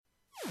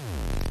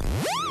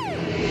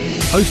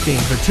hosting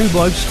for Two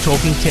Blokes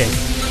Talking Tech,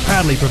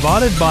 proudly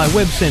provided by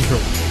Web Central.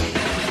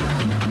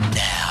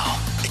 Now,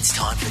 it's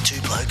time for Two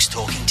Blokes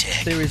Talking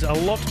Tech. There is a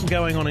lot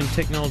going on in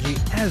technology,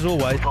 as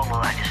always. With all the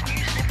latest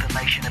news and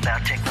information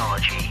about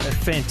technology.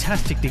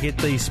 Fantastic to get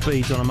these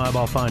speeds on a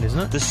mobile phone, isn't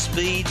it? The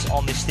speeds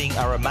on this thing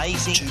are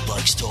amazing. Two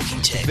Blokes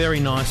Talking Tech. Very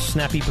nice,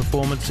 snappy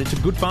performance. It's a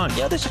good phone.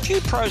 Yeah, there's a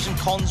few pros and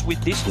cons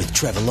with this. With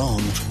Trevor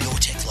Long from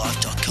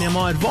YourTechLife.com. Now,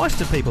 my advice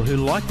to people who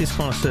like this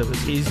kind of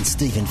service is... And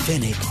Stephen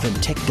Fenech from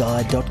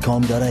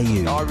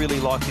TechGuide.com.au. I really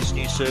like this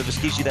new service.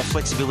 Gives you that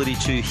flexibility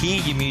to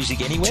hear your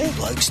music anywhere. Two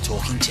Blokes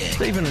Talking Tech.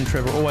 Stephen and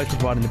Trevor always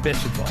providing the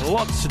best advice.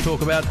 Lots to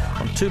talk about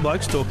on Two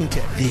Blokes Talking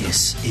Tech.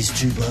 This is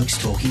Two Blokes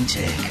Talking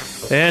Tech.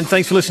 And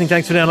thanks for listening.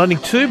 Thanks for downloading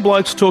Two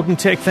Blokes Talking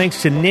Tech.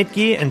 Thanks to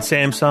Netgear and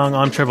Samsung.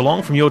 I'm Trevor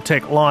Long from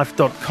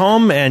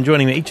YourTechLife.com, and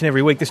joining me each and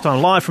every week, this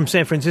time live from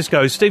San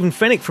Francisco, Stephen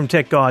Fenech from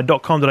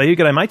TechGuide.com.au.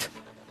 G'day, mate.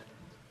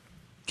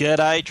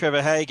 G'day,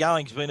 Trevor. How you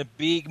going? It's been a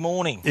big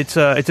morning. It's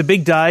a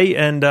big day,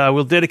 and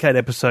we'll dedicate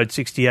episode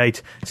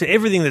 68 to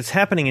everything that's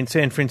happening in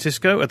San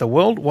Francisco at the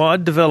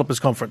Worldwide Developers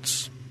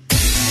Conference.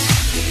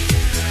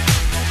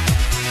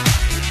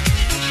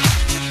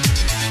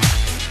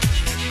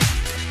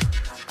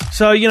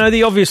 So, you know,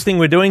 the obvious thing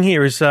we're doing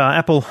here is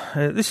Apple,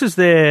 this is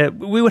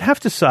we would have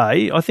to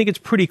say, I think it's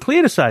pretty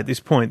clear to say at this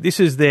point, this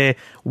is their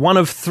one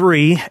of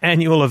three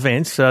annual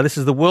events. This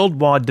is the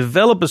Worldwide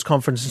Developers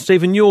Conference. And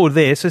Stephen, you're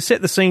there, so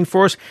set the scene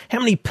for us. How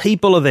many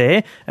people are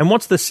there, and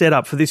what's the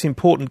setup for this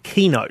important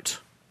keynote?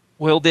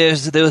 Well, there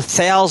were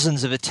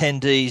thousands of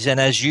attendees, and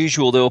as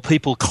usual, there were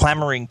people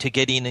clamouring to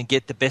get in and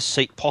get the best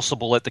seat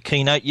possible at the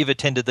keynote. You've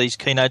attended these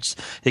keynotes;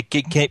 it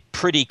get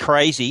pretty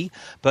crazy.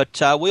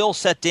 But we all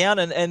sat down,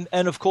 and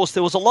of course,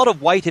 there was a lot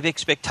of weight of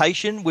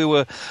expectation.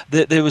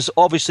 There was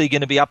obviously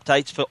going to be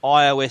updates for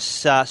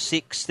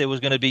iOS6. There was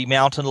going to be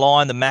Mountain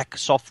Lion, the Mac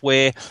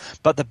software,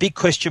 but the big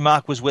question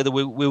mark was whether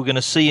we were going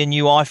to see a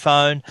new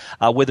iPhone,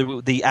 whether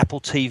the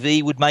Apple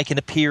TV would make an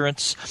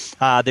appearance.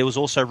 There was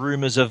also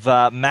rumours of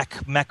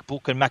MacBook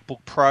and MacBook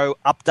Pro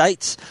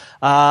updates.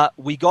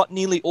 We got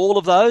nearly all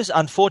of those.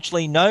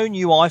 Unfortunately, no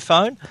new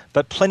iPhone,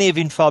 but plenty of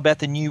info about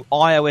the new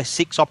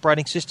iOS6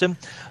 operating system.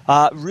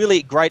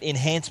 Really great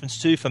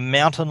enhancements too for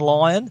Mountain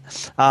Lion,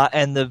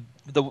 and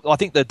I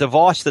think the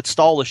device that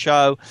stole the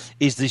show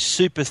is the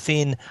super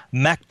thin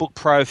MacBook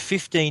Pro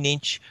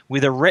 15-inch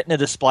with a Retina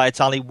display. It's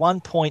only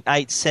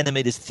 1.8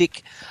 centimeters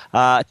thick,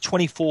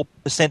 24%,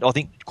 I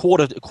think,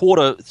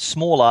 quarter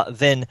smaller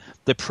than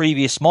the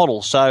previous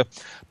model. So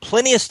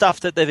plenty of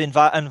stuff that they've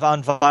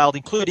unveiled,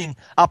 including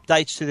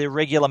updates to their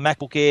regular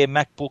MacBook Air,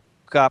 MacBook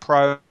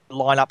Pro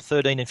lineup,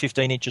 13 and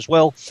 15-inch as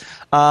well.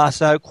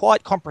 So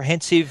quite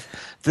comprehensive.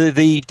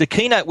 The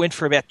keynote went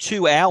for about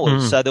 2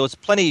 hours, so there was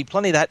plenty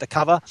that to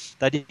cover.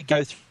 They did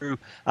go through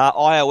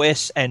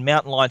iOS and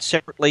Mountain Lion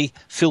separately.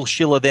 Phil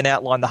Schiller then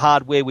outlined the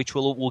hardware, which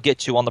we'll get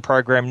to on the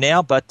program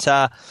now. But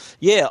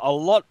yeah, a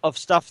lot of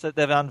stuff that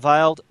they've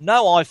unveiled.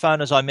 No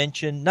iPhone, as I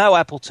mentioned, no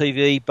Apple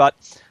TV, but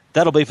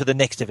that'll be for the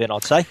next event,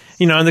 I'd say.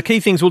 You know, and the key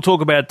things we'll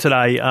talk about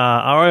today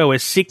are iOS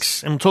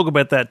 6, and we'll talk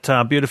about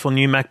that beautiful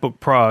new MacBook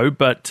Pro.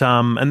 But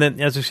and then,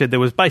 as I said, there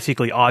was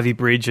basically Ivy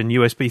Bridge and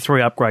USB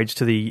 3 upgrades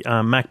to the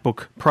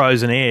MacBook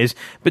Pros and Airs.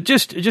 But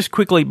just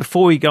quickly,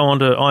 before we go on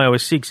to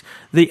iOS 6,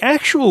 the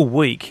actual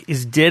week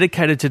is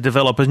dedicated to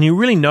developers, and you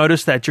really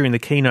noticed that during the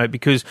keynote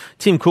because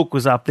Tim Cook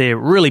was up there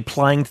really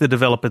playing to the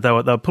developer. They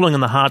were pulling on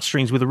the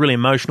heartstrings with a really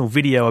emotional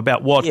video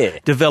about what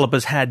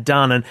developers had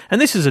done. And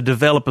this is a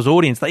developer's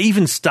audience. They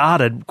even started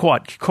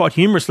quite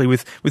humorously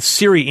with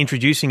Siri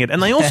introducing it,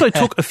 and they also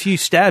took a few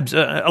stabs,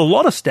 a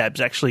lot of stabs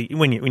actually,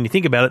 when you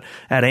think about it,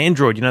 at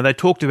Android. You know, they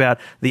talked about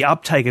the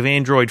uptake of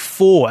Android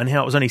 4 and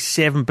how it was only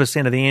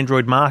 7% of the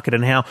Android market,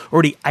 and how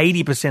already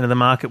 80% of the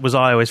market was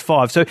iOS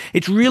 5. So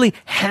it's really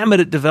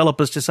hammered at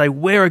developers to say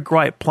we're a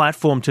great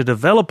platform to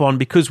develop on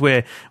because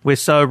we're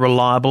so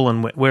reliable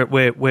and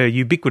we're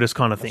ubiquitous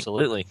kind of thing.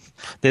 Absolutely.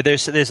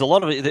 There's a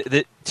lot of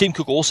it. Tim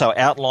Cook also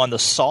outlined the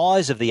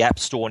size of the App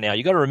Store now.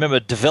 You've got to remember,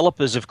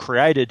 developers have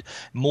created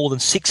more than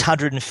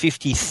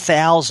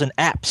 650,000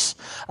 apps.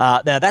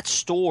 Now, that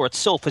store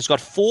itself has got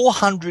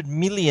 400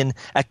 million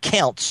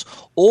accounts,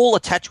 all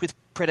attached with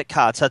credit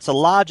cards. So it's the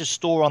largest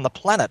store on the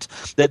planet.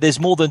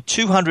 There's more than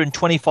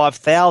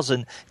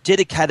 225,000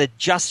 dedicated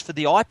just for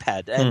the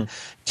iPad. And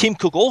Tim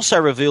Cook also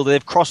revealed that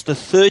they've crossed the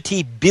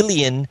 30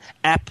 billion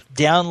app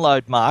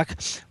download mark,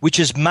 which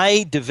has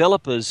made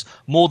developers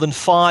more than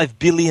 $5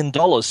 billion.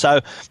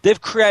 So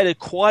they've created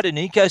quite an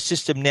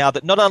ecosystem now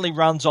that not only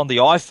runs on the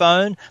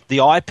iPhone, the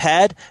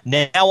iPad,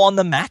 now on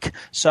the Mac.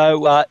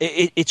 So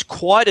it's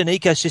quite an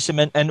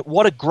ecosystem, and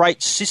what a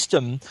great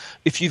system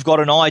if you've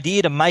got an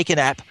idea to make an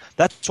app.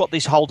 That's what this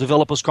this whole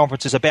developers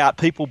conference is about.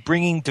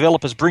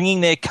 Developers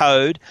bringing their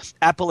code.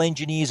 Apple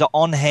engineers are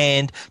on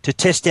hand to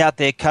test out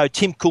their code.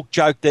 Tim Cook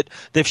joked that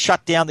they've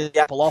shut down the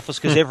Apple office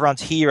because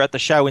everyone's here at the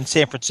show in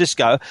San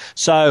Francisco.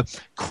 So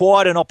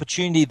quite an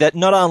opportunity that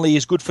not only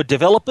is good for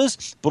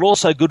developers, but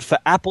also good for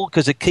Apple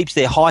because it keeps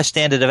their high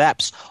standard of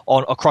apps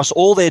on across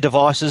all their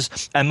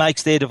devices and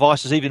makes their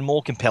devices even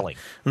more compelling.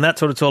 And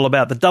that's what it's all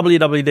about. The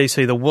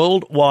WWDC, the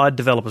Worldwide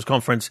Developers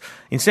Conference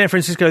in San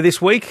Francisco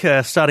this week,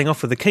 starting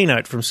off with the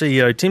keynote from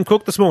CEO Tim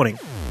Cook this morning.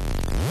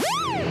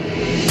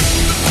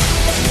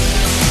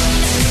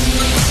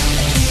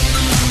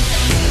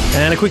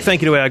 And a quick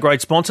thank you to our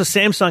great sponsor,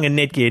 Samsung and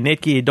Netgear,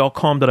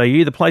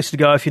 netgear.com.au, the place to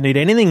go if you need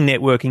anything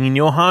networking in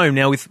your home.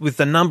 Now, with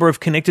the number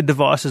of connected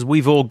devices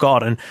we've all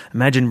got, and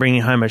imagine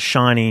bringing home a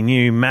shiny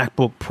new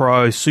MacBook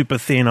Pro, super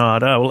thin, I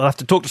don't know, we'll have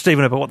to talk to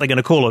Stephen about what they're going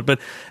to call it, but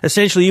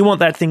essentially you want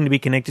that thing to be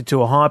connected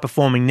to a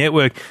high-performing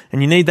network,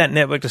 and you need that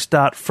network to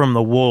start from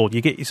the wall.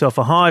 You get yourself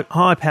a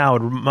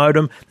high-powered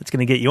modem that's going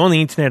to get you on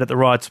the internet at the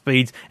right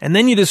speeds, and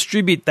then you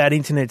distribute that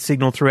internet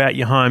signal throughout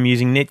your home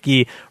using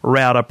Netgear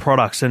router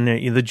products, and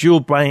the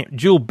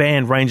dual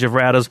band range of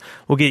routers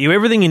will get you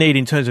everything you need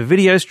in terms of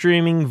video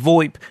streaming,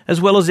 VoIP,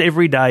 as well as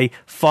everyday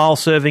file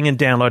serving and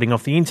downloading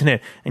off the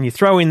internet. And you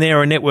throw in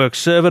there a network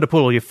server to put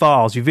all your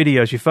files, your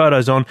videos, your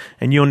photos on,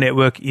 and your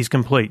network is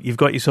complete. You've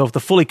got yourself the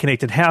fully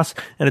connected house,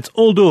 and it's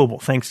all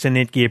doable thanks to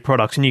Netgear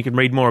products. And you can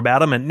read more about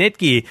them at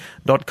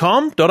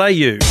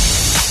netgear.com.au.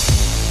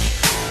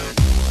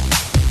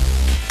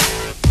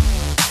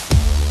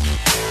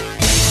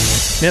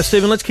 Now,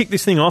 Stephen, let's kick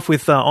this thing off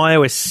with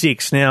iOS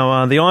 6.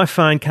 Now, the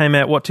iPhone came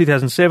out,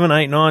 2007,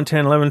 8, 9,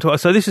 10, 11, 12.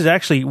 So this is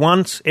actually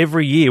once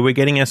every year we're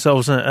getting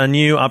ourselves a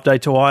new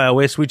update to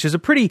iOS, which is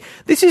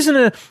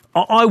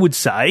I would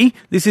say,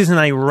 this isn't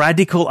a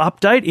radical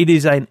update. It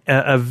is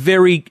a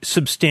very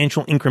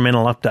substantial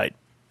incremental update.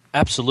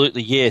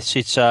 Absolutely, yes.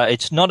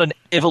 It's not an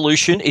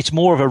evolution; it's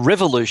more of a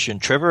revolution,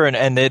 Trevor.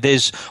 And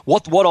there's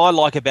what I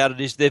like about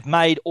it is they've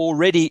made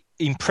already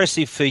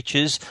impressive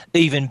features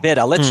even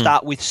better. Let's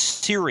start with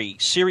Siri.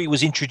 Siri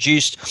was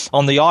introduced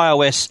on the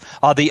iOS,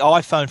 the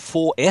iPhone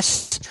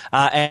 4S,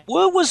 and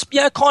was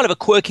kind of a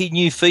quirky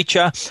new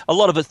feature. A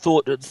lot of it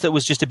thought that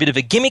was just a bit of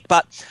a gimmick,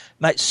 but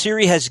mate,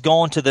 Siri has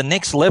gone to the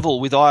next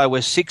level with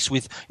iOS 6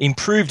 with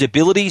improved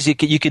abilities.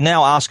 You can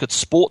now ask it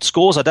sports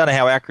scores. I don't know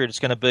how accurate it's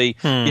going to be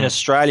in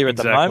Australia at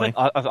the moment.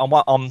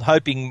 I'm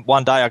hoping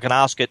one day I can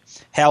ask it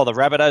how the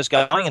Rabbitohs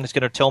going, and it's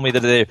going to tell me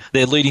that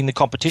they're leading the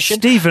competition.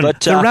 Stephen, the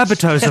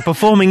Rabbitohs are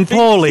performing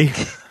poorly.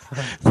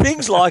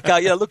 Things like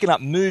looking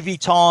up movie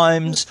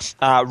times,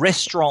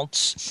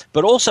 restaurants,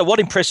 but also what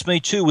impressed me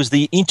too was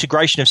the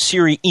integration of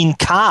Siri in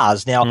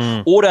cars. Now,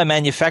 auto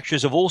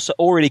manufacturers have also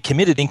already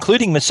committed,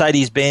 including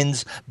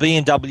Mercedes-Benz,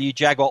 BMW,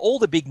 Jaguar, all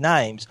the big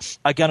names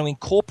are going to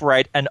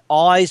incorporate an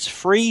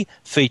eyes-free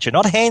feature,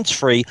 not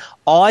hands-free,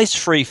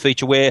 eyes-free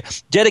feature where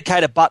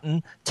dedicated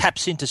button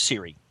taps into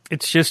Siri.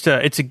 It's just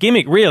it's a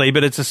gimmick, really,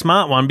 but it's a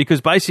smart one because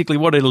basically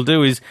what it'll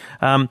do is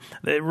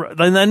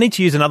they need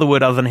to use another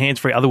word other than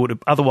hands-free,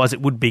 otherwise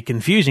it would be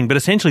confusing. But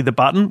essentially the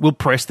button will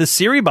press the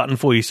Siri button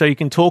for you so you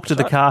can talk to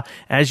the car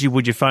as you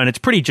would your phone. It's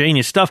pretty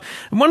genius stuff.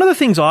 And one of the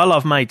things I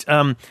love, mate,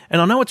 and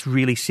I know it's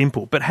really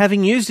simple, but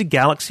having used a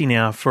Galaxy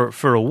now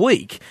for a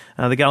week,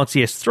 the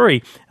Galaxy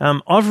S3,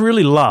 I've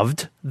really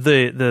loved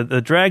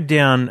the drag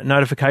down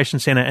notification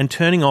center and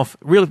turning off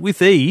really with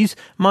ease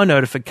my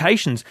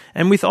notifications.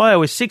 And with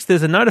iOS 6,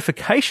 there's a notifications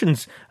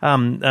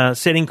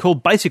setting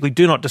called basically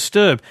Do Not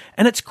Disturb,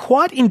 and it's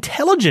quite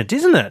intelligent,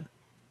 isn't it?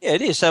 Yeah,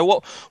 it is.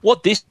 So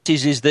what this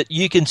is that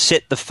you can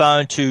set the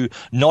phone to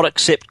not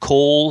accept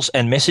calls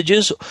and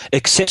messages,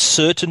 accept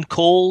certain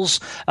calls,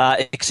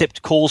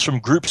 accept calls from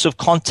groups of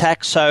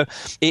contacts. So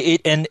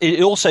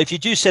it also, if you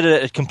do set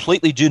it at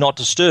completely do not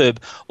disturb,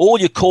 all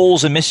your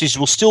calls and messages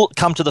will still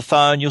come to the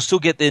phone. You'll still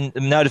get the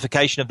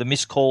notification of the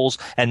missed calls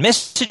and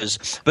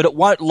messages, but it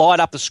won't light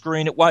up the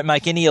screen. It won't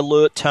make any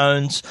alert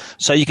tones.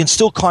 So you can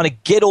still kind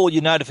of get all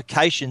your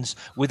notifications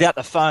without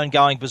the phone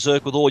going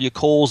berserk with all your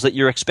calls that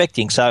you're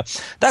expecting. So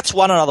that's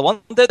another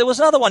one. There was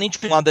another one,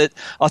 interesting one, that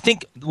I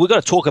think we've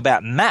got to talk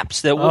about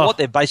maps. What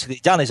they've basically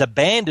done is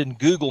abandoned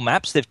Google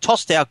Maps. They've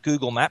tossed out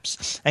Google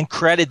Maps and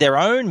created their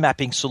own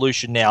mapping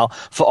solution now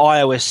for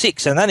iOS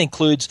 6, and that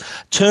includes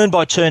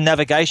turn-by-turn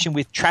navigation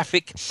with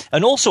traffic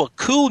and also a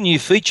cool new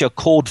feature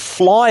called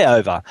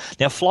Flyover.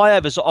 Now,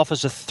 Flyover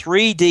offers a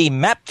 3D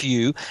map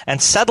view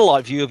and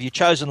satellite view of your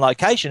chosen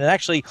location, and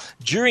actually,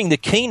 during the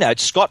keynote,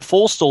 Scott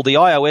Forstall, the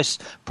iOS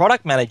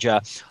product manager,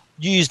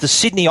 used the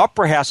Sydney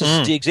Opera House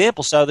as the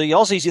example. So the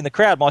Aussies in the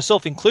crowd,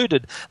 myself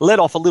included, let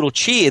off a little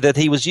cheer that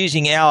he was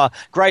using our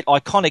great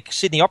iconic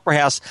Sydney Opera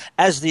House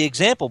as the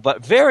example.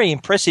 But very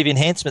impressive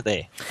enhancement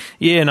there.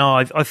 Yeah, no,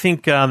 I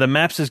think the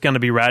maps is going to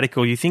be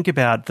radical. You think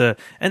about and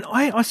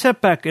I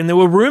sat back, and there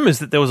were rumours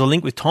that there was a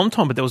link with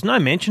TomTom, but there was no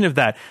mention of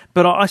that.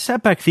 But I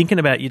sat back thinking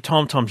about your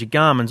TomToms, your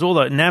Garmins, all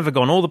the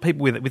Navigon, all the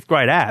people with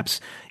great apps.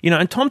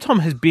 And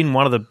TomTom has been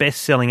one of the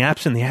best-selling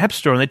apps in the App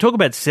Store, and they talk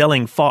about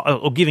selling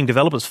or giving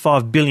developers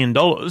 $5 billion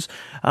 $10.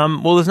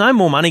 Well, there's no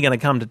more money going to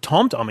come to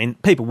TomTom. I mean,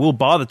 people will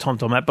buy the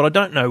TomTom app, but I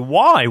don't know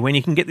why when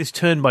you can get this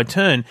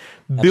turn-by-turn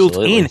built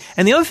in.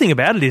 And the other thing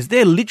about it is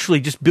they're literally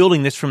just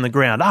building this from the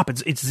ground up.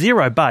 It's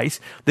zero base.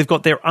 They've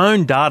got their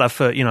own data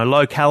for,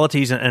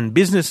 localities and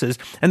businesses,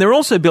 and they're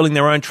also building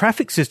their own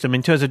traffic system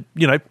in terms of,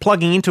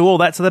 plugging into all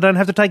that so they don't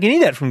have to take any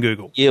of that from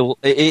Google. Yeah, well,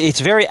 it's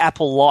very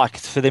Apple-like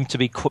for them to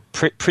be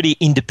pretty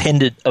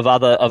independent of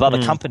other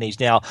companies.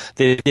 Now,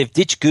 they've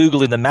ditched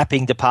Google in the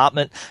mapping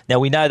department. Now,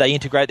 we know they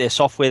integrate their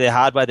software, their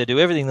hardware, they do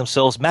everything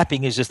themselves.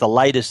 Mapping is just the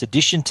latest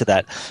addition to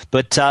that.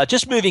 But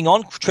just moving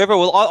on, Trevor,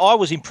 well, I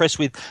was impressed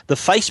with the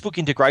Facebook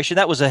integration.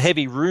 That was a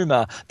heavy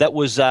rumor that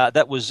was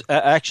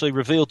actually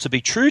revealed to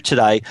be true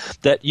today,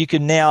 that you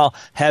can now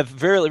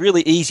have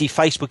really easy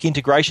Facebook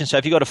integration. So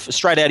if you've got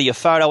straight out of your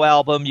photo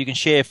album, you can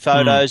share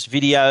photos,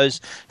 videos,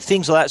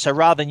 things like that. So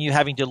rather than you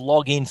having to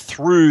log in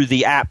through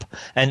the app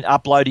and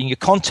uploading your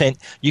content,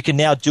 you can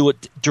now do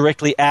it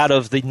directly out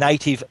of the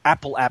native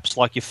Apple apps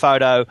like your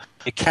photo,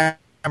 your camera,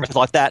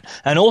 like that.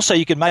 And also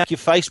you can make your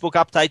Facebook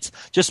updates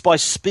just by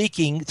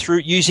speaking through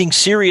using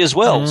Siri as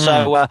well.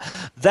 So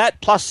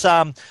that plus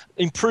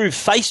improved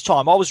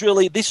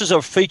FaceTime. This is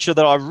a feature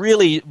that I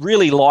really,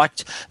 really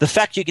liked. The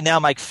fact you can now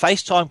make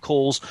FaceTime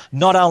calls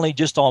not only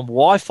just on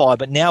Wi-Fi,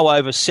 but now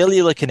over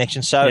cellular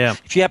connection. So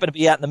if you happen to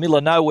be out in the middle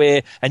of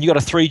nowhere and you've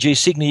got a 3G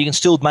signal, you can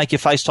still make your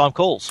FaceTime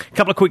calls. A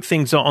couple of quick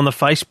things on the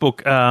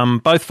Facebook.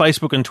 Both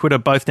Facebook and Twitter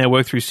both now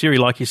work through Siri,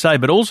 like you say,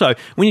 but also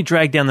when you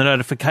drag down the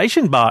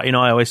notification bar in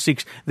iOS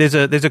 6, there's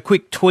a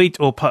quick tweet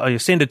or you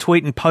send a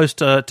tweet and post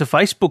to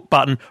Facebook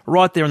button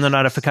right there in the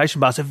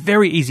notification bar. So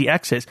very easy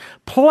access.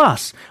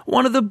 Plus,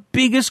 one of the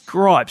biggest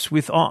gripes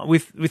with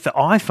the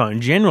iPhone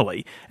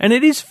generally, and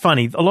it is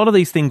funny, a lot of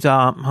these things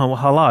are,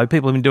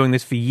 people have been doing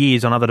this for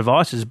years on other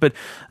devices, but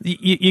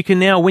you can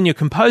now, when you're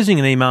composing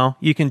an email,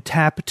 you can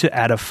tap to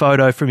add a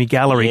photo from your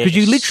gallery, because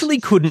you literally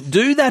couldn't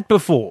do that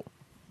before.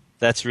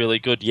 That's really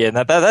good. Yeah,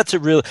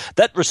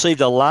 that received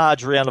a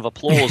large round of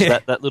applause.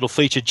 That little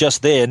feature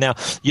just there. Now,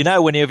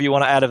 whenever you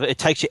want to it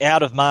takes you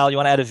out of mail. You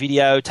want to add a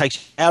video, it takes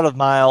you out of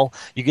mail.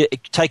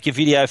 Take your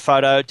video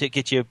photo to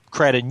get you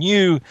create a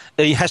new.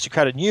 It has to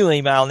create a new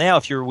email. Now,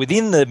 if you're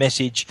within the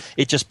message,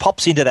 it just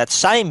pops into that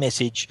same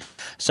message.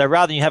 So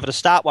rather than you having to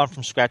start one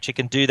from scratch, you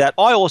can do that.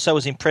 I also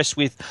was impressed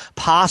with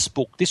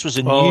Passbook. This was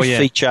a new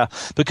feature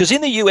because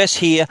in the US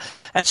here,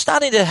 and it's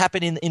starting to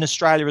happen in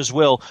Australia as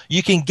well,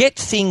 you can get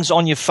things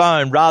on your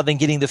phone rather than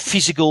getting the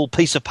physical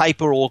piece of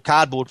paper or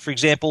cardboard. For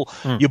example,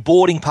 your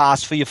boarding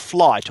pass for your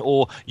flight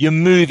or your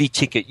movie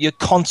ticket, your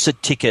concert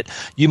ticket.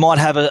 You might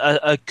have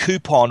a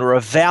coupon or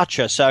a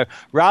voucher. So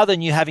rather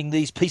than you having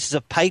these pieces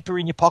of paper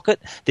in your pocket,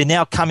 they're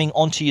now coming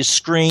onto your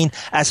screen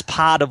as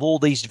part of all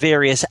these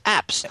various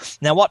apps.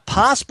 Now, what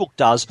Passbook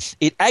does,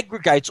 it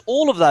aggregates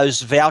all of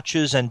those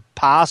vouchers and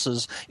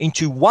passes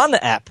into one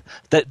app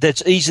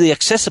that's easily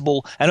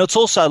accessible, and it's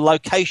also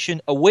location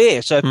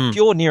aware. So if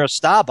you're near a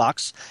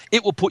Starbucks,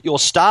 it will put your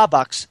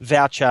Starbucks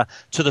voucher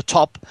to the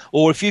top,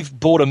 or if you've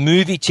bought a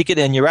movie ticket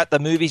and you're at the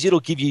movies, it'll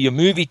give you your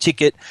movie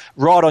ticket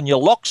right on your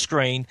lock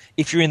screen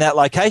if you're in that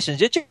location.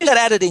 It's just that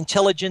added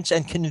intelligence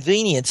and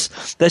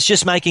convenience that's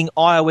just making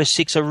iOS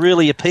 6 a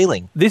really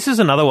appealing. This is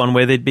another one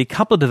where there'd be a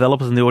couple of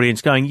developers in the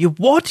audience going,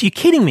 what? You're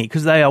kidding me?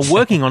 Because they are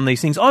working on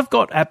these things. I've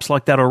got apps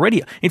like that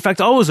already. In fact,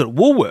 I was at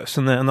Woolworths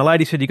and the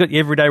lady said, you got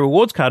your everyday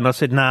rewards card? And I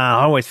said, nah,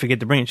 I always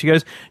forget to bring it. She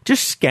goes,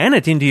 just scan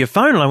it into your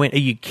phone. And I went, are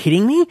you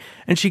kidding me?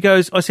 And she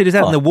goes, I said, is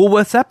that in the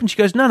Woolworths app? And she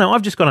goes, no,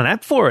 I've just got an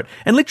app for it.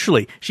 And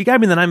literally, she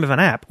gave me the name of an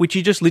app, which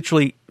you just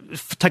literally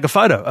take a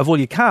photo of all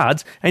your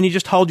cards and you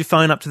just hold your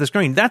phone up to the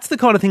screen. That's the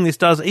kind of thing this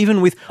does.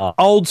 Even with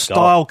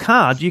old-style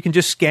cards, you can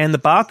just scan the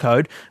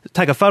barcode,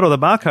 take a photo of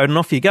the barcode, and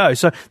off you go.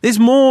 So there's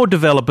more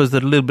developers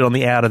that are a little bit on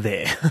the outer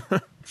there.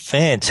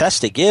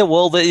 Fantastic. Yeah,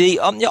 well,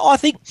 I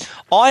think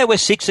iOS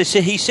 6,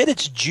 he said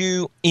it's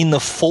due in the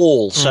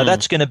fall. So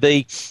that's going to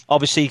be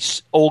obviously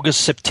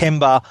August,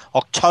 September,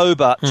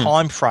 October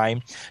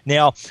timeframe.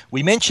 Now,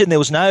 we mentioned there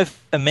was no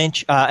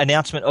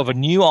announcement of a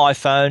new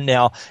iPhone.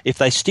 Now, if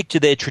they stick to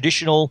their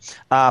traditional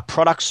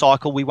product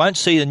cycle, we won't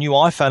see the new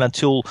iPhone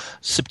until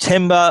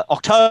September,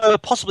 October,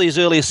 possibly as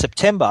early as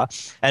September.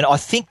 And I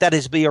think that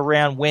is be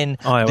around when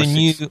the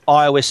new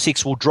iOS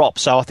 6 will drop.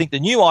 So I think the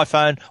new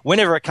iPhone,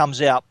 whenever it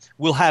comes out,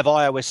 will have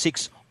iOS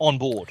 6 on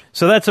board.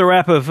 So that's a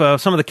wrap of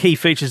some of the key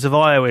features of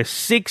iOS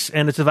 6,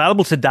 and it's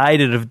available today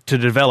to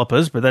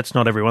developers, but that's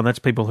not everyone. That's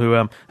people who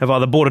have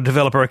either bought a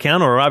developer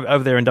account or are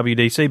over there in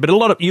WWDC.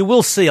 But you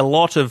will see a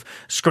lot of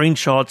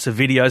screenshots of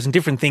videos and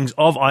different things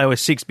of iOS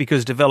 6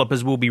 because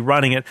developers will be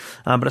running it,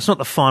 but it's not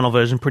the final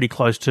version, pretty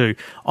close to.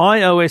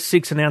 iOS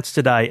 6 announced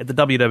today at the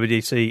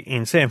WWDC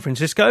in San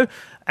Francisco,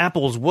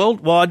 Apple's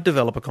worldwide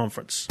developer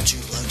conference. Two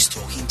Blokes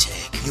Talking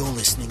Tech. You're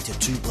listening to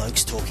Two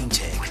Blokes Talking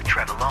Tech with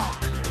Trevor Long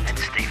and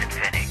Stephen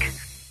Fenech.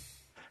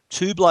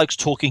 Two Blokes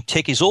Talking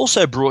Tech is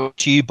also brought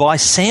to you by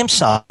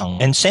Samsung.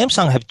 And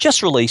Samsung have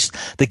just released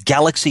the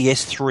Galaxy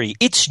S3,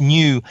 its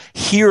new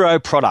hero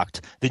product,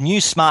 the new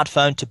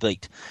smartphone to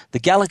beat. The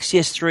Galaxy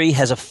S3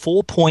 has a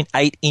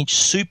 4.8-inch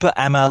Super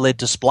AMOLED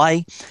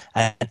display,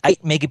 an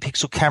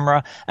 8-megapixel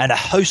camera, and a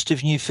host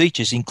of new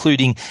features,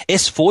 including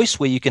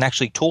S-Voice, where you can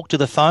actually talk to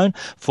the phone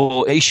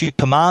for issue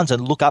commands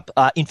and look up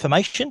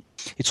information.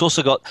 It's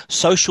also got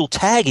social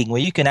tagging,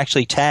 where you can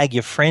actually tag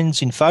your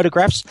friends in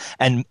photographs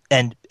and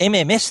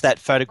MMS that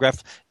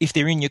photograph if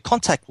they're in your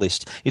contact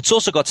list. It's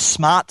also got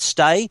Smart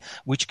Stay,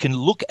 which can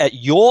look at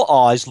your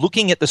eyes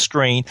looking at the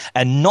screen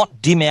and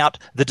not dim out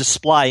the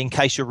display in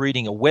case you're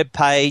reading a web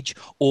page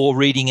or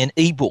reading an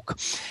ebook.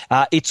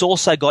 It's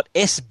also got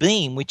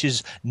S-Beam, which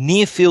is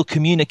near-field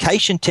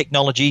communication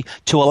technology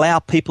to allow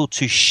people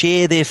to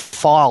share their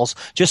files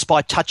just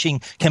by touching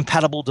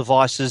compatible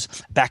devices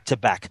back to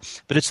back.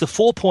 But it's the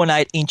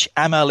 4.8-inch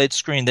AMOLED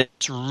screen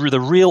that's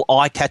the real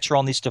eye-catcher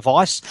on this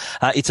device.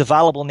 It's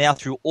available now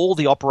through all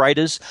the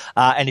operators.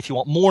 And if you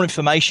want more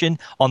information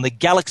on the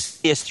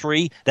Galaxy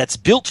S3 that's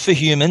built for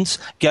humans,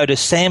 go to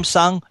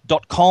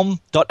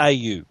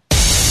samsung.com.au.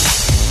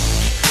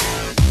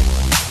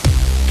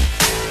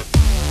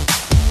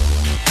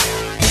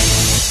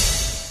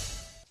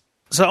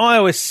 So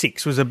iOS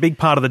 6 was a big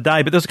part of the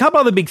day, but there's a couple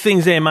other big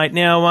things there, mate.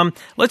 Now,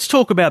 let's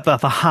talk about the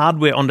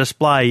hardware on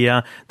display.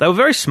 They were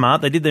very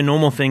smart. They did their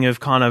normal thing of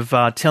kind of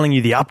telling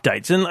you the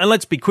updates. And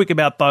let's be quick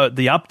about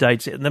the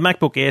updates. The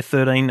MacBook Air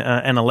 13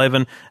 and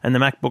 11 and the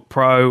MacBook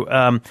Pro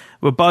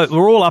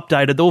were all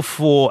updated. All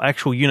 4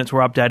 actual units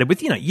were updated with,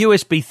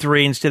 USB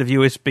 3 instead of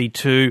USB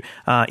 2,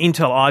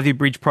 Intel Ivy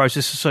Bridge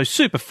processors, so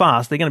super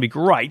fast. They're going to be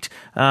great.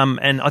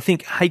 And I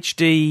think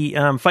HD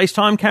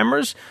FaceTime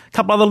cameras, a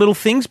couple other little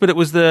things, but it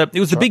was the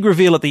big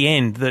reveal at the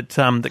end that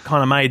kind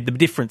of made the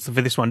difference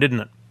for this one,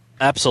 didn't it?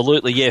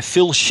 Absolutely, yeah.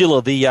 Phil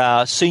Schiller,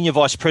 the Senior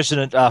Vice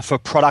President for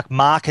Product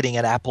Marketing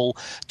at Apple,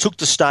 took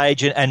the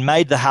stage and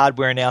made the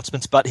hardware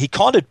announcements, but he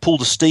kind of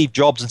pulled a Steve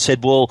Jobs and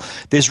said, well,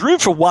 there's room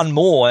for one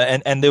more,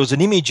 and there was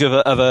an image of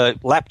a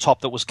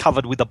laptop that was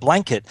covered with a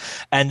blanket,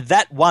 and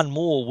that one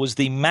more was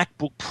the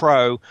MacBook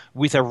Pro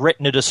with a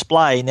Retina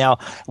display. Now,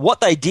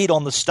 what they did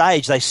on the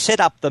stage, they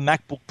set up the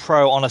MacBook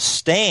Pro on a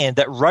stand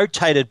that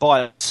rotated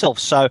by itself,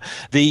 so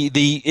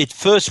it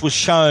first was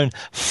shown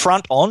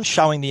front on,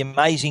 showing the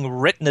amazing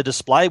Retina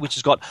display, which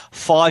has got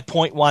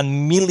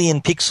 5.1 million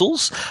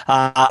pixels.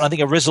 I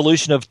think a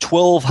resolution of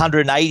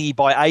 1280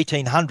 by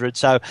 1800,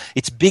 so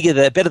it's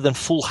better than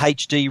full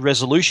HD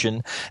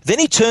resolution. Then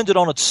he turned it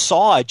on its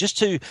side just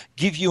to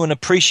give you an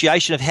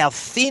appreciation of how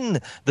thin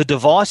the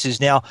device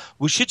is. Now,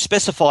 we should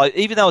specify,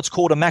 even though it's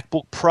called a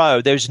MacBook Pro,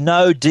 there's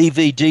no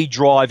DVD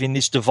drive in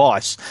this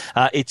device.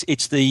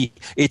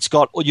 It's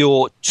got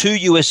your 2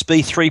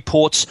 USB 3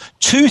 ports,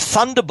 2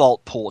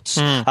 Thunderbolt ports.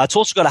 It's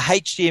also got a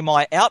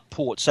HDMI out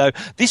port. So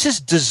this is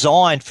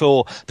designed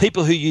for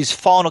people who use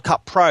Final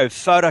Cut Pro,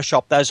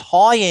 Photoshop, those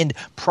high-end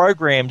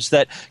programs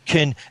that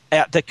can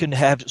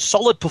have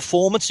solid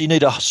performance. You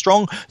need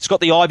it's got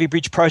the Ivy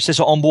Bridge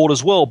processor on board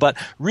as well, but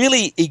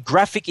really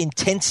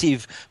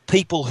graphic-intensive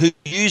people who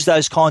use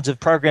those kinds of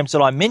programs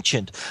that I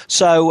mentioned.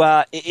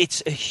 So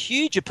it's a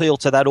huge appeal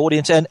to that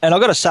audience. And I've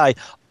got to say,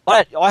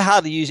 I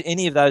hardly use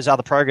any of those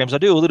other programs. I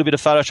do a little bit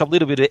of Photoshop, a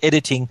little bit of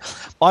editing.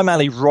 I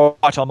mainly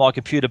write on my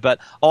computer, but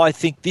I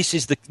think this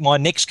is my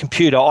next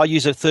computer. I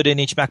use a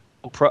 13-inch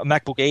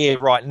MacBook Air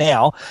right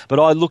now, but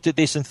I looked at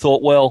this and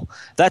thought, well,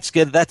 that's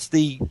good. That's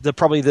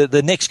probably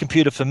the next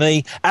computer for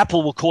me.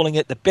 Apple were calling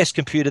it the best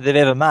computer they've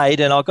ever made,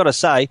 and I've got to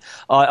say,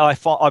 I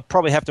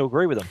probably have to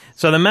agree with them.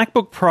 So the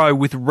MacBook Pro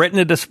with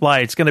Retina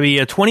display, it's going to be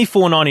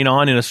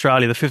 $24.99 in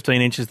Australia. The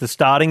 15 inches, the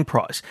starting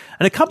price.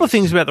 And a couple of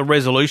things about the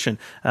resolution.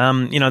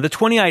 The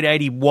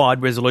 2880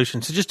 wide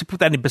resolution. So just to put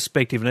that in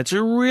perspective, and it's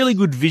a really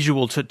good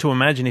visual to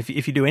imagine if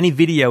you do any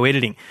video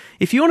editing.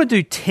 If you want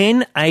to do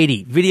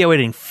 1080 video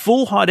editing,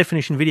 full high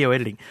definition video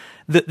editing,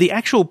 the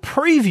actual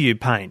preview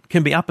pane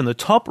can be up in the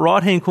top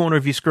right-hand corner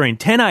of your screen,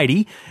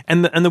 1080,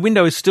 and the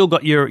window has still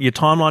got your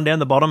timeline down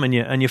the bottom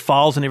and your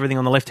files and everything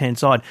on the left-hand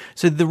side.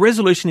 So the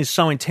resolution is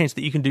so intense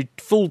that you can do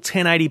full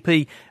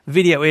 1080p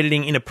video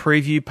editing in a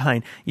preview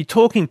pane. You're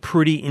talking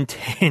pretty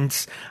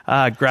intense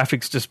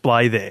graphics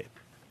display there.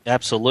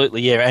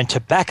 Absolutely, yeah. And to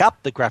back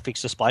up the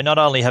graphics display, not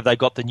only have they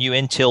got the new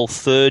Intel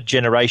 3rd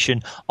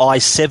generation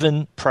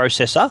i7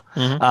 processor,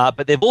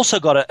 but they've also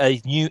got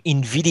a new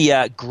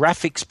NVIDIA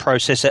graphics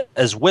processor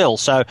as well.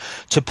 So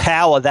to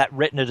power that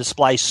Retina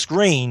display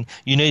screen,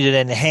 you need an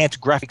enhanced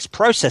graphics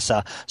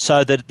processor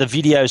so that the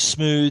video is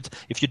smooth.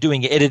 If you're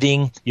doing your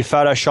editing, your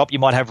Photoshop, you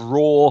might have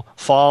raw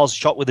files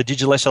shot with a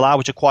digital SLR,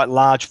 which are quite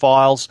large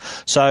files.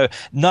 So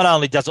not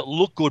only does it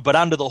look good, but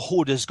under the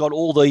hood has got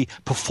all the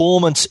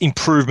performance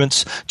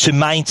improvements to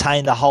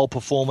maintain the whole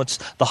performance,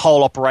 the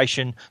whole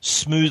operation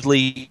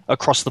smoothly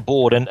across the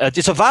board. And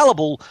it's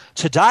available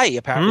today,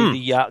 apparently,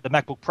 the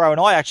MacBook Pro. And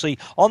I actually,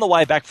 on the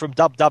way back from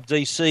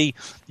WWDC,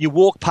 you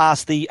walk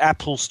past the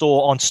Apple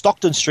store on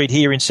Stockton Street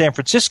here in San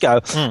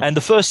Francisco, and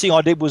the first thing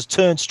I did was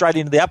turn straight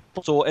into the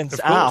Apple store and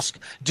ask,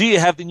 do you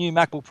have the new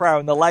MacBook Pro?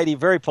 And the lady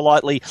very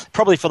politely,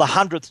 probably for the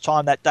 100th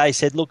time that day,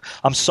 said, look,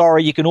 I'm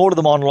sorry, you can order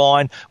them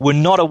online. We're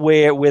not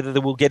aware whether they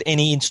will get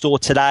any in-store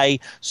today.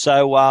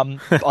 So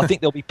I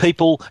think there'll be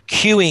people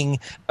queuing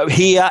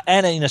here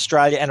and in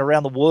Australia and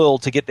around the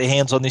world to get their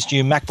hands on this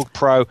new MacBook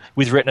Pro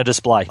with Retina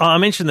display. I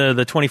mentioned the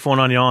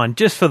 $24.99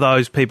 just for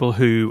those people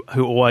who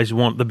always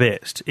want the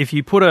best. If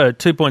you put a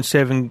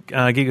 2.7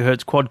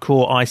 gigahertz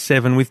quad-core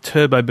i7 with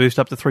turbo boost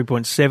up to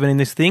 3.7 in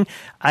this thing,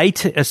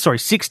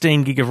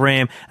 16 gig of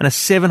RAM and a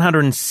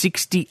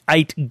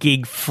 768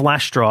 gig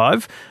flash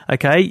drive,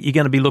 okay, you're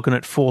going to be looking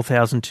at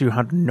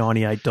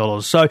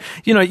 $4,298. So,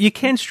 you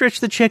can stretch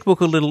the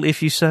checkbook a little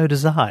if you so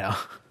desire.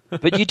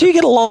 But you do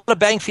get a lot of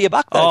bang for your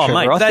buck, though, Trevor.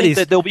 Mate, I think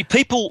that there'll be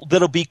people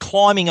that'll be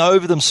climbing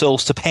over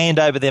themselves to hand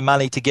over their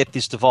money to get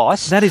this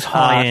device. That is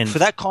high end. For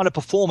that kind of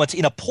performance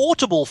in a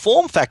portable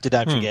form factor,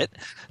 don't forget.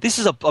 This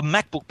is a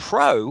MacBook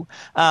Pro.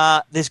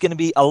 There's going to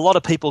be a lot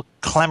of people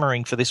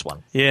clamoring for this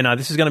one. Yeah, no,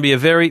 this is going to be a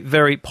very,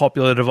 very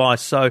popular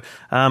device. So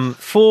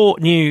 5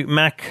 new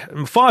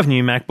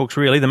MacBooks,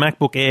 really. The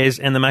MacBook Airs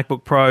and the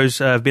MacBook Pros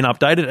have been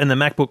updated, and the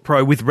MacBook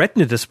Pro with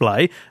Retina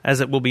display,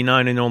 as it will be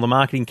known in all the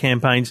marketing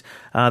campaigns.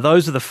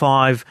 Those are the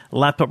 5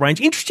 laptop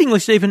range. Interestingly,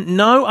 Stephen,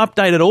 no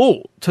update at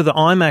all to the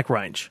iMac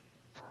range.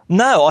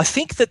 No, I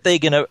think that they're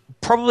going to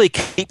probably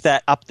keep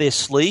that up their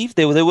sleeve.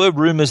 There were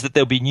rumours that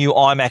there'll be new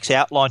iMacs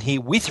outlined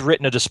here with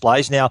Retina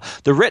displays. Now,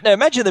 the Retina,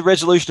 imagine the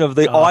resolution of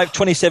the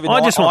 27-inch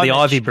I just want the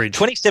Ivy Bridge.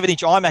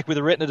 27-inch iMac with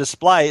a Retina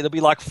display. It'll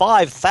be like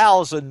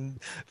 5,000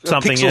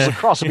 pixels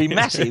across. It'll be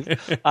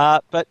massive.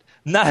 But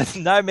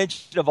no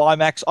mention of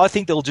iMacs. I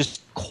think they'll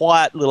just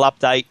quiet little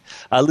update,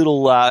 a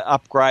little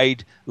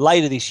upgrade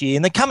later this year.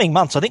 In the coming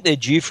months, I think they're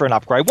due for an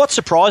upgrade. What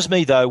surprised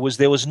me, though, was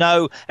there was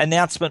no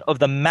announcement of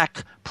the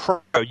Mac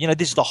Pro.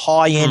 This is the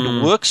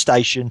high-end workstation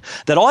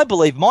that I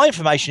believe, my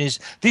information is,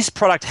 this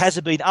product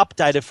hasn't been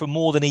updated for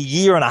more than a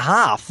year and a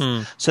half.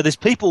 So there's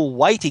people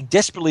waiting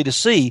desperately to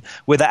see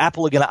whether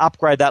Apple are going to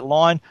upgrade that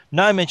line.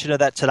 No mention of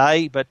that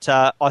today, but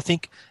I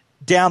think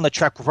down the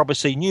track, we'll probably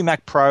see new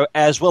Mac Pro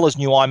as well as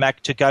new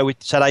iMac to go with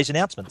today's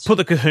announcements. Put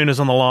the kahunas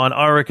on the line.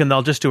 I reckon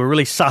they'll just do a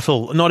really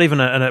subtle, not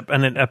even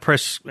a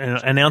press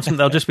announcement.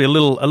 They'll just be a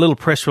little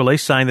press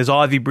release saying there's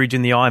Ivy Bridge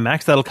in the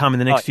iMacs. That'll come in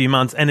the next few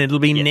months, and it'll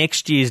be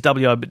next year's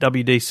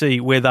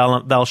WWDC where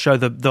they'll show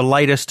the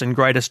latest and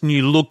greatest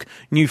new look,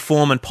 new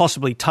form, and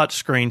possibly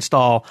touchscreen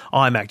style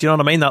iMac. Do you know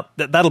what I mean?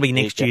 That'll be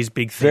next year's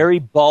big thing. Very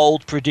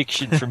bold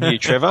prediction from you,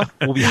 Trevor.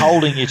 We'll be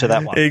holding you to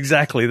that one.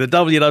 Exactly. The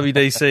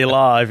WWDC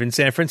live in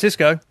San Francisco.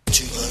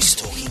 Two Blokes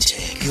Talking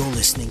Tech. You're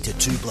listening to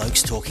Two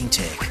Blokes Talking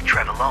Tech with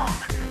Trevor Long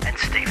and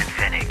Stephen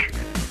Fenech.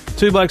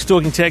 Two Blokes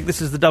Talking Tech. This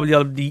is the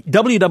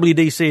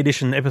WWDC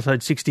edition,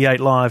 episode 68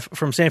 live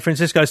from San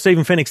Francisco.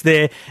 Stephen Fenech's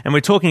there, and we're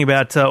talking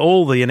about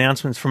all the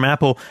announcements from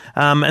Apple.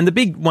 And the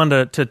big one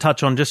to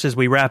touch on just as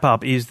we wrap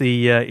up is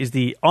the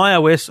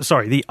OS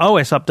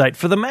update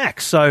for the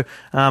Mac. So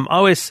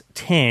OS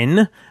 10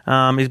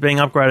 is being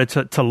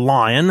upgraded to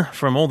Lion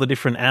from all the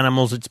different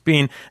animals it's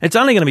been. It's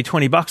only going to be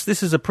 $20.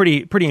 This is a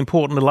pretty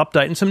important little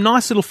update and some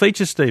nice little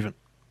features, Stephen.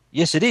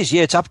 Yes, it is.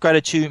 Yeah, it's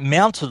upgraded to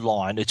Mountain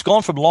Lion. It's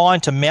gone from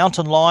Lion to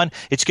Mountain Lion.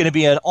 It's going to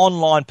be an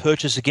online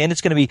purchase again. It's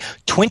going to be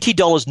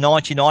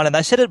 $20.99, and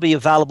they said it'll be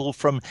available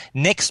from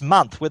next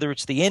month, whether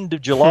it's the end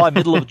of July,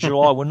 middle of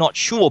July, we're not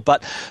sure.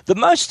 But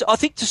I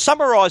think to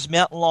summarise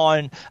Mountain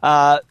Lion,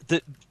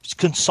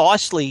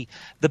 concisely,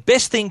 the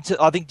best thing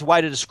the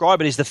way to describe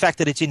it is the fact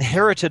that it's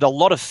inherited a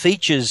lot of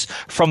features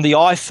from the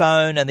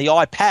iPhone and the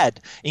iPad,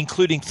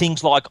 including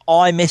things like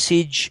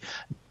iMessage,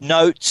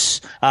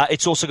 Notes.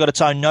 It's also got its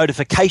own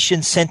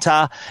notification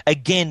center.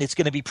 Again, it's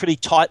going to be pretty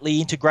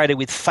tightly integrated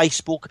with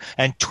Facebook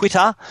and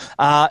Twitter.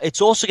 It's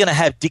also going to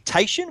have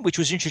dictation, which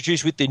was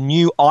introduced with the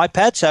new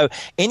iPad. So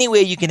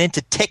anywhere you can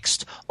enter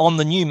text on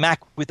the new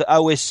Mac with the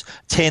OS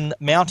 10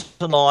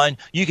 Mountain Lion,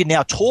 you can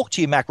now talk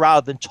to your Mac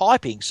rather than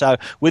typing. So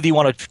whether you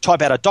want to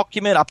type out a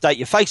document, update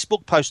your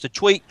Facebook, post a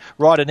tweet,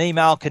 write an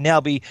email, can now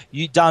be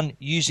done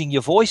using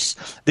your voice.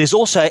 There's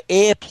also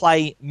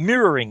AirPlay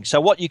mirroring. So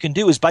what you can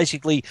do is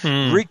basically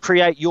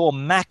recreate your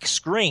Mac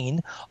screen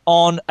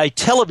on a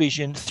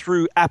television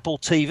through Apple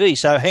TV.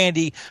 So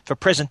handy for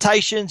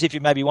presentations, if you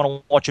maybe want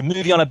to watch a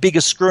movie on a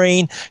bigger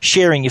screen,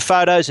 sharing your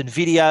photos and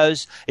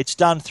videos. It's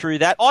done through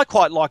that. I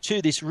quite like,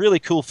 too, this really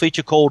cool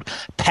feature called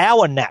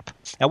Power Nap.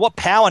 Now, what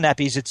power nap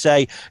is,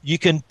 you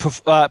can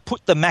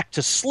put the Mac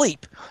to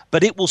sleep,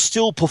 but it will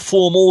still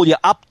perform all your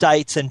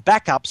updates and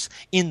backups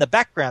in the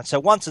background. So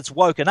once it's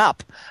woken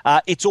up,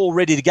 it's all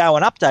ready to go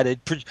and updated.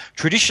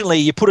 Traditionally,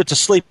 you put it to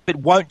sleep, it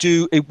won't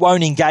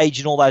engage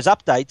in all those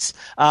updates,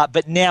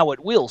 but now it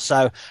will.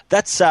 So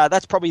that's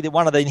probably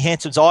one of the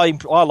enhancements I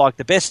like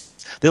the best.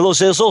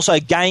 There's also a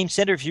game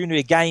center. If you're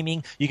into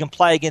gaming, you can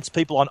play against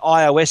people on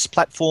iOS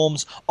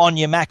platforms on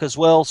your Mac as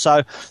well.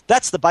 So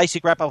that's the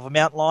basic wrap-up of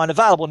Mountain Lion,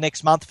 available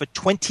next month for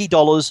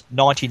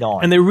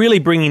 $20.99. And they're really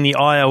bringing the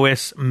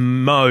iOS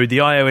mode, the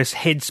iOS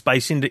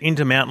headspace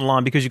into Mountain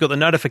Lion, because you've got the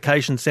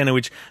notification center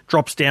which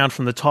drops down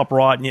from the top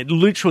right, and it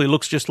literally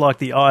looks just like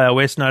the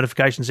iOS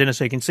notification center,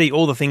 so you can see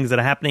all the things that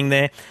are happening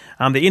there.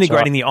 They're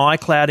integrating the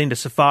iCloud into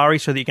Safari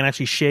so that you can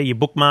actually share your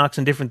bookmarks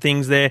and different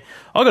things there.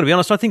 I've got to be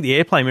honest, I think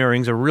the AirPlay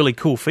mirroring is a really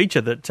cool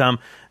feature that's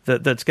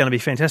going to be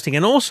fantastic.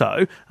 And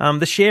also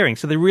the sharing.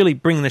 So they're really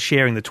bringing the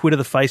sharing, the Twitter,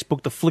 the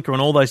Facebook, the Flickr,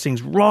 and all those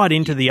things right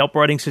into the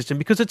operating system,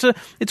 because it's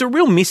a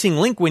real missing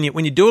link when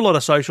you do a lot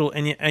of social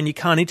and you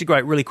can't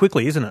integrate really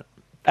quickly, isn't it?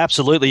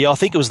 Absolutely. I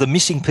think it was the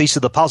missing piece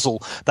of the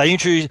puzzle. They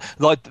introduced,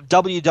 like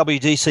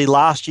WWDC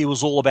last year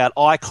was all about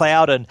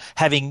iCloud and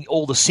having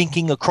all the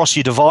syncing across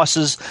your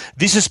devices.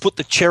 This has put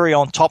the cherry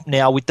on top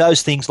now with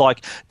those things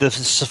like the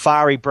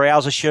Safari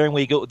browser sharing,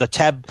 where you got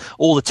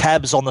all the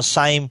tabs on the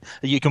same,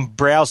 you can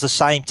browse the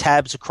same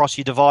tabs across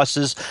your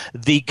devices.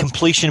 The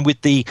completion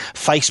with the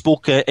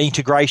Facebook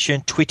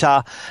integration,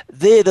 Twitter.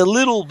 They're the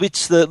little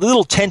bits, the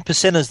little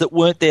 10%ers that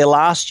weren't there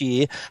last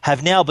year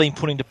have now been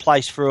put into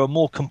place for a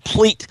more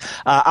complete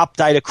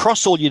update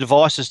across all your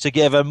devices to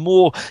give a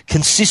more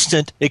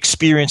consistent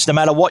experience no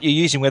matter what you're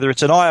using, whether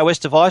it's an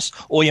iOS device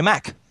or your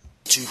Mac.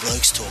 Two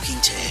Blokes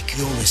Talking Tech.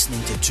 You're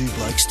listening to Two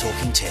Blokes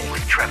Talking Tech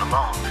with Trevor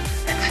Long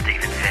and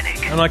Stephen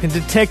Fenech. And I can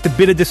detect a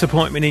bit of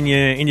disappointment in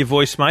your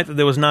voice, mate, that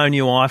there was no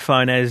new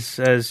iPhone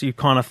as you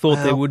kind of thought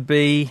there would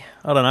be.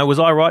 I don't know. Was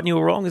I right and you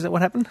were wrong? Is that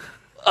what happened?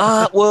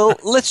 Well,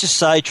 let's just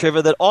say,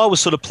 Trevor, that I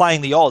was sort of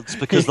playing the odds,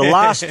 because the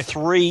last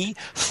three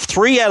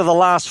out of the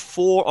last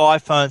 4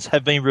 iPhones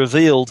have been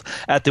revealed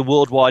at the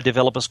Worldwide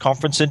Developers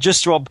Conference, and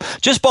just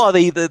by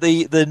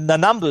the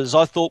numbers,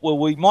 I thought, well,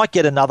 we might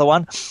get another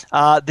one.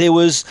 I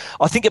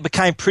think it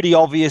became pretty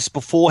obvious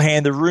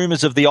beforehand. The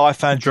rumours of the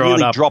iPhone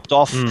dropped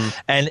off,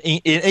 and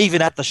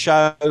even at the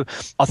show,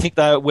 I think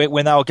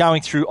when they were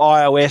going through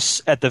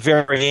iOS at the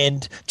very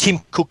end, Tim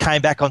Cook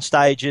came back on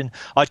stage, and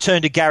I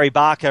turned to Gary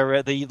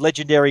Barker, the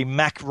legendary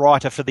Mac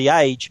writer for The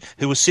Age,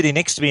 who was sitting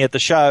next to me at the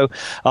show.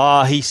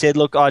 He said,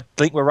 look, I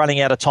think we're running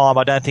out of time.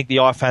 I don't think the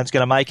iPhone's going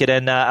to make it.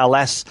 And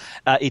alas,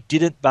 it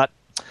didn't. But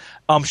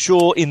I'm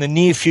sure in the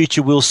near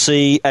future we'll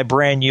see a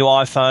brand new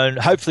iPhone,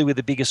 hopefully with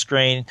a bigger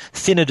screen,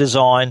 thinner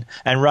design,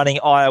 and running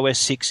iOS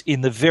 6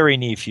 in the very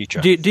near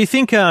future. Do you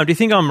think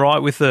I'm right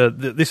with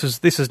this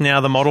is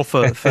now the model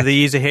for the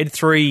years ahead?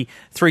 Three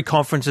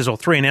conferences or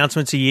 3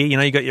 announcements a year. You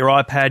know, you got your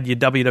iPad, your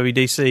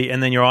WWDC,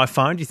 and then your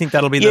iPhone. Do you think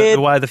that'll be the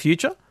way of the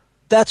future?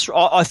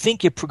 I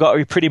think you're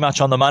pretty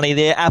much on the money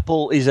there.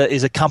 Apple is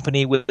a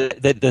company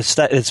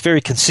that's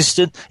very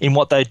consistent in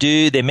what they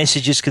do. Their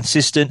message is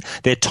consistent.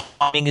 Their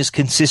timing is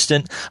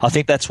consistent. I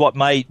think that's what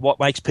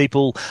makes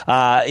people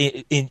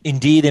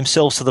endear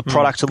themselves to the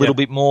product a little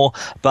bit more.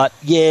 But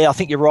yeah, I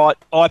think you're right.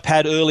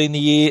 iPad early in the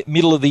year,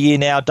 middle of the year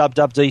now,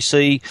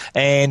 WWDC,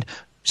 and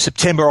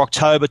September,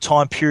 October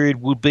time period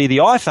would be the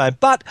iPhone.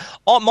 But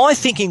my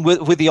thinking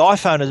with the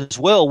iPhone as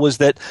well was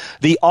that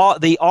the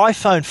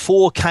iPhone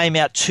 4 came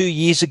out 2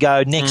 years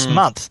ago next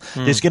month.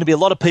 There's going to be a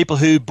lot of people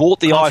who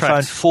bought the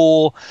iPhone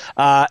 4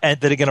 and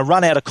that are going to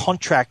run out of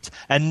contract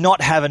and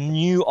not have a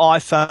new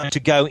iPhone to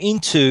go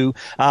into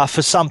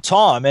for some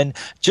time. And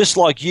just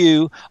like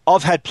you,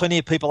 I've had plenty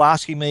of people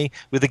asking me,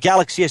 with the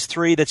Galaxy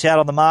S3 that's out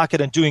on the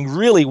market and doing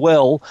really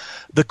well,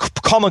 the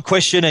common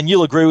question, and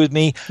you'll agree with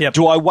me,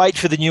 do I wait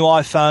for the new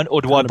iPhone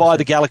or do I buy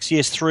the Galaxy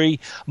S3?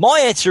 My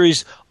answer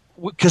is,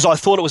 because I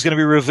thought it was going to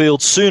be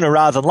revealed sooner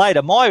rather than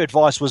later, my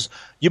advice was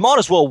you might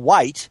as well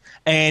wait,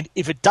 and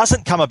if it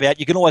doesn't come about,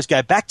 you can always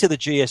go back to the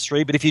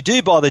GS3, but if you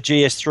do buy the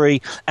GS3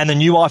 and the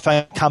new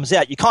iPhone comes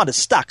out, you're kind of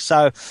stuck.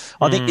 So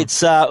I think it's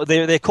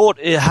they're caught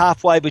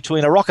halfway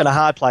between a rock and a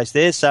hard place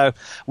there, so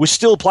we're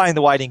still playing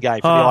the waiting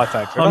game for the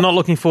iPhone. Trevor. I'm not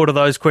looking forward to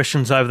those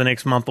questions over the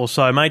next month or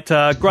so, mate.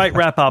 Great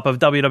wrap-up of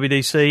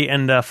WWDC,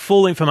 and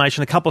full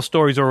information, a couple of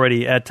stories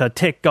already at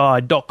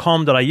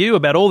techguide.com.au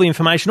about all the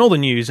information, all the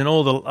news, and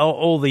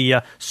all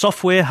the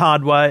software,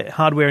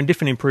 hardware and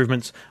different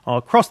improvements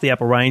across the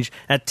Apple range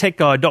at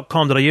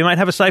techguide.com.au. Mate,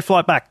 have a safe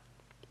flight back.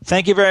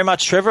 Thank you very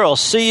much, Trevor. I'll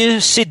see you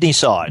Sydney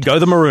side. Go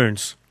the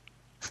Maroons.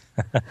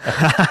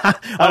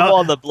 I'm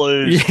on the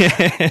Blues.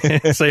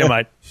 Yeah. See you,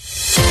 mate.